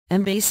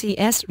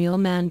Mbc'S Real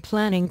Man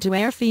planning to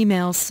air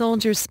Female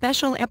Soldier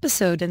special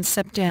episode in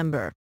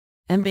September.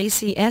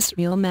 Mbc'S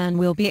Real Man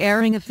will be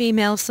airing a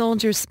Female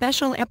Soldier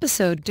special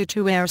episode due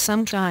to air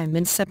sometime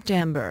in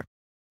September.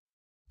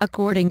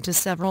 According to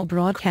several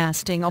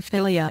broadcasting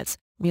affiliates,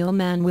 Real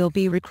Man will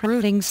be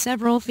recruiting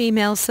several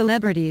female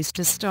celebrities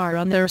to star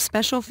on their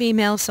special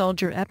Female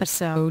Soldier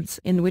episodes,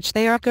 in which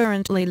they are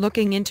currently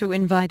looking into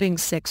inviting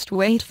 6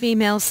 to 8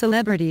 female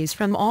celebrities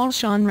from all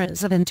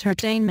genres of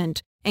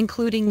entertainment,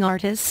 including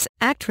artists,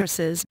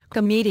 actresses,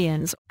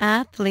 comedians,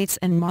 athletes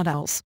and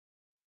models.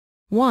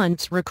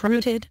 Once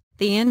recruited,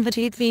 the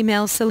invited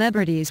female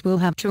celebrities will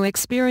have to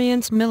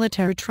experience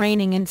military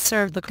training and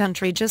serve the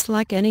country just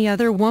like any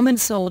other woman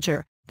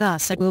soldier,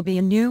 thus it will be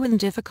a new and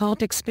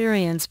difficult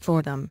experience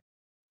for them.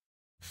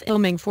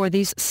 Filming for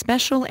these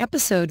special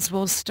episodes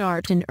will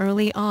start in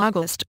early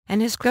August,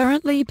 and is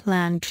currently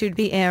planned to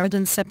be aired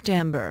in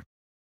September.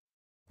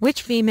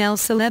 Which female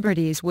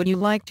celebrities would you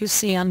like to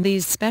see on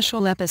these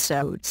special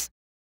episodes?